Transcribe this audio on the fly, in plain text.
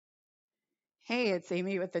Hey, it's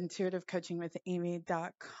Amy with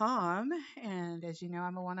intuitivecoachingwithamy.com. And as you know,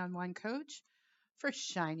 I'm a one on one coach for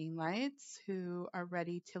shining lights who are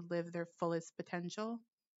ready to live their fullest potential.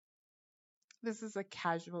 This is a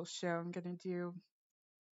casual show I'm going to do.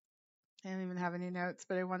 I don't even have any notes,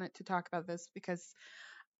 but I wanted to talk about this because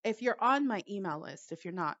if you're on my email list, if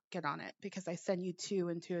you're not, get on it because I send you 2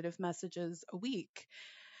 intuitive messages a week.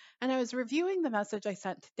 And I was reviewing the message I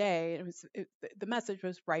sent today. The message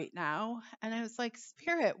was right now, and I was like,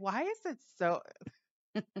 Spirit, why is it so?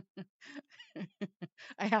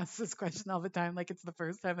 I ask this question all the time, like it's the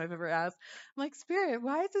first time I've ever asked. I'm like, Spirit,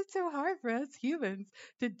 why is it so hard for us humans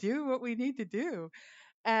to do what we need to do?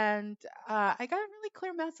 And I got a really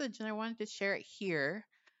clear message, and I wanted to share it here.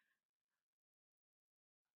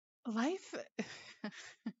 Life,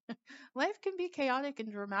 life can be chaotic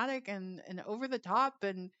and dramatic and over the top,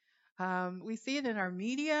 and we see it in our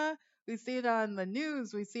media. We see it on the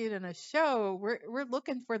news. We see it in a show. We're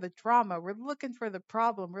looking for the drama. We're looking for the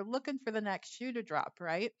problem. We're looking for the next shoe to drop,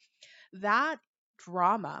 right? That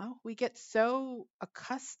drama, we get so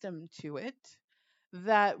accustomed to it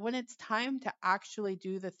that when it's time to actually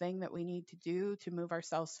do the thing that we need to do to move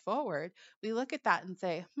ourselves forward, we look at that and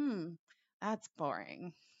say, that's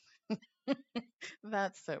boring.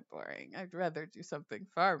 That's so boring. I'd rather do something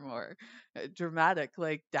far more dramatic,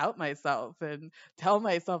 like doubt myself and tell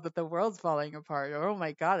myself that the world's falling apart. Or, oh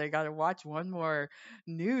my God, I got to watch one more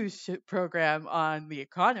news program on the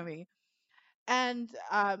economy. And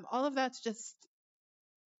all of that's just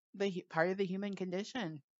part of the human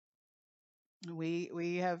condition. I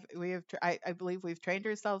believe we've trained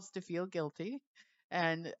ourselves to feel guilty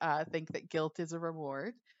and think that guilt is a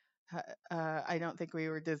reward. I don't think we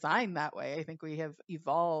were designed that way. I think we have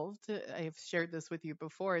evolved. I have shared this with you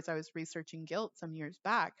before as I was researching guilt some years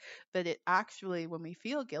back, that it actually, when we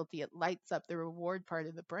feel guilty, it lights up the reward part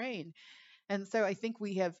of the brain. And so I think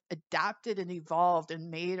we have adapted and evolved and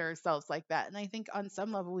made ourselves like that. And I think on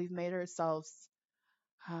some level, we've made ourselves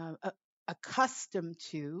a accustomed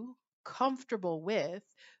to, comfortable with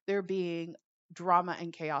there being drama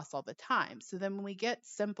and chaos all the time. So then when we get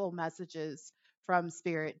simple messages from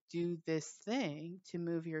spirit, do this thing to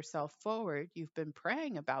move yourself forward, you've been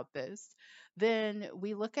praying about this, then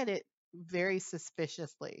we look at it very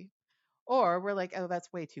suspiciously. Or we're like, oh,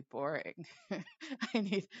 that's way too boring. I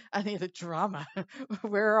need a drama.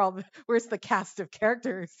 Where's the cast of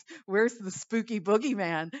characters? Where's the spooky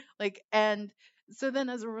boogeyman? Like, and so then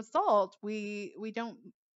as a result, we don't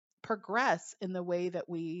progress in the way that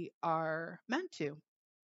we are meant to.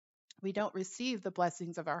 We don't receive the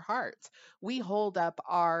blessings of our hearts. We hold up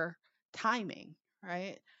our timing,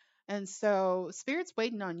 right? And so spirit's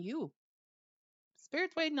waiting on you.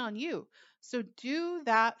 Spirit's waiting on you. So do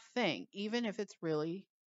that thing, even if it's really,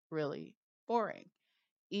 really boring,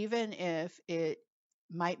 even if it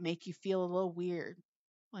might make you feel a little weird.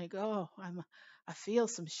 Like, oh, I feel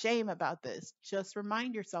some shame about this. Just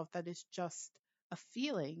remind yourself that it's just a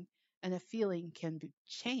feeling, and a feeling can be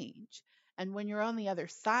change. And when you're on the other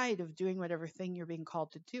side of doing whatever thing you're being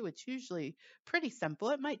called to do, it's usually pretty simple.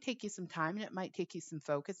 It might take you some time and it might take you some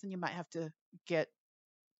focus, and you might have to get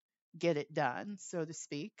get it done, so to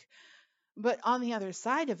speak. But on the other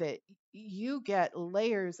side of it, you get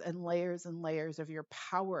layers and layers and layers of your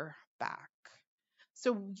power back.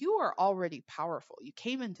 So you are already powerful. You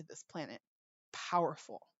came into this planet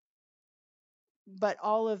powerful. But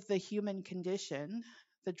all of the human condition,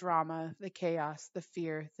 the drama, the chaos, the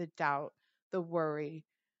fear, the doubt, the worry,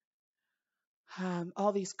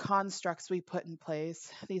 all these constructs we put in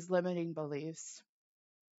place, these limiting beliefs,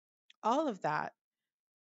 all of that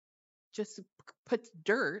just puts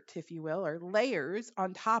dirt, if you will, or layers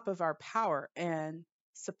on top of our power and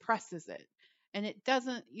suppresses it. And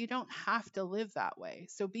you don't have to live that way.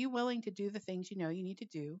 So be willing to do the things you know you need to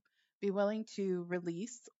do. Be willing to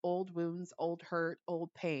release old wounds, old hurt,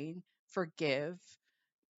 old pain, forgive,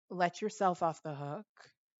 let yourself off the hook,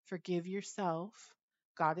 forgive yourself.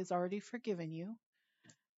 God has already forgiven you,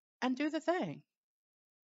 and do the thing.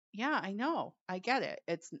 Yeah, I know. I get it.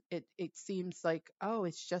 It seems like, oh,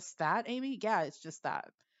 it's just that, Amy? Yeah, it's just that.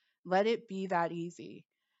 Let it be that easy.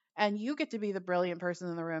 And you get to be the brilliant person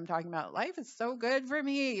in the room talking about life is so good for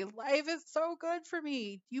me. Life is so good for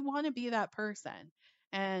me. You want to be that person.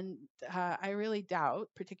 And I really doubt,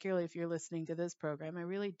 particularly if you're listening to this program, I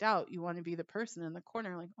really doubt you want to be the person in the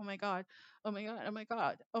corner like, oh my God, oh my God, oh my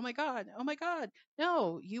God, oh my God, oh my God.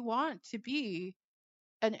 No, you want to be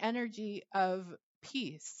an energy of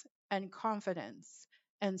peace and confidence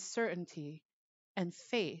and certainty and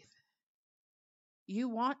faith. You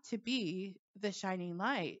want to be the shining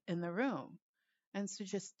light in the room. And so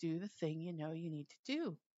just do the thing you know you need to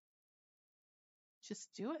do. Just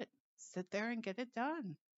do it. Sit there and get it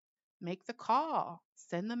done. Make the call,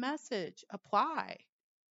 send the message, apply,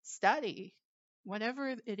 study, whatever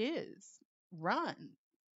it is. Run,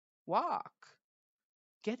 walk,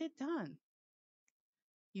 get it done.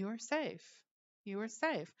 You are safe. You are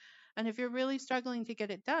safe. And if you're really struggling to get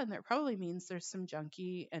it done, that probably means there's some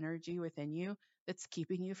junky energy within you that's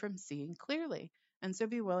keeping you from seeing clearly. And so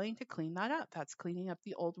be willing to clean that up. That's cleaning up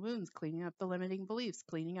the old wounds, cleaning up the limiting beliefs,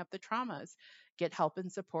 cleaning up the traumas. Get help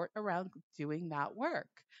and support around doing that work.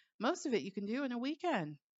 Most of it you can do in a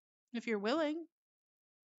weekend. If you're willing,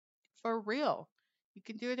 for real, you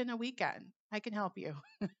can do it in a weekend. I can help you.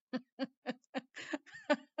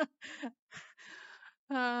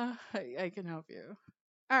 I can help you.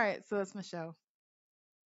 All right, so that's my show.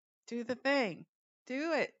 Do the thing.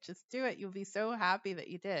 Do it. Just do it. You'll be so happy that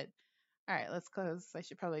you did. All right, let's close. I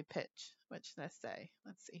should probably pitch. What should I say?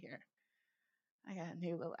 Let's see here. I got a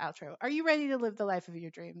new little outro. Are you ready to live the life of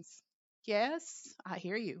your dreams? Yes, I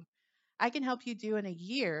hear you. I can help you do in a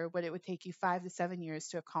year what it would take you 5 to 7 years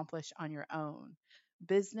to accomplish on your own.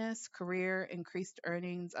 Business, career, increased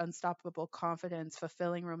earnings, unstoppable confidence,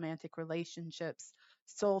 fulfilling romantic relationships,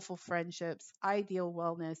 soulful friendships, ideal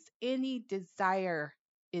wellness, any desire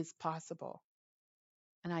is possible,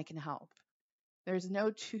 and I can help. There's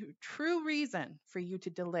no true reason for you to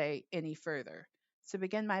delay any further. So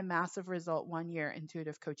begin my massive result 1 year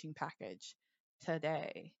intuitive coaching package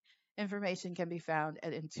today. Information can be found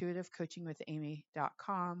at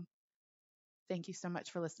intuitivecoachingwithamy.com. Thank you so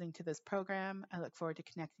much for listening to this program. I look forward to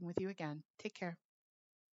connecting with you again. Take care.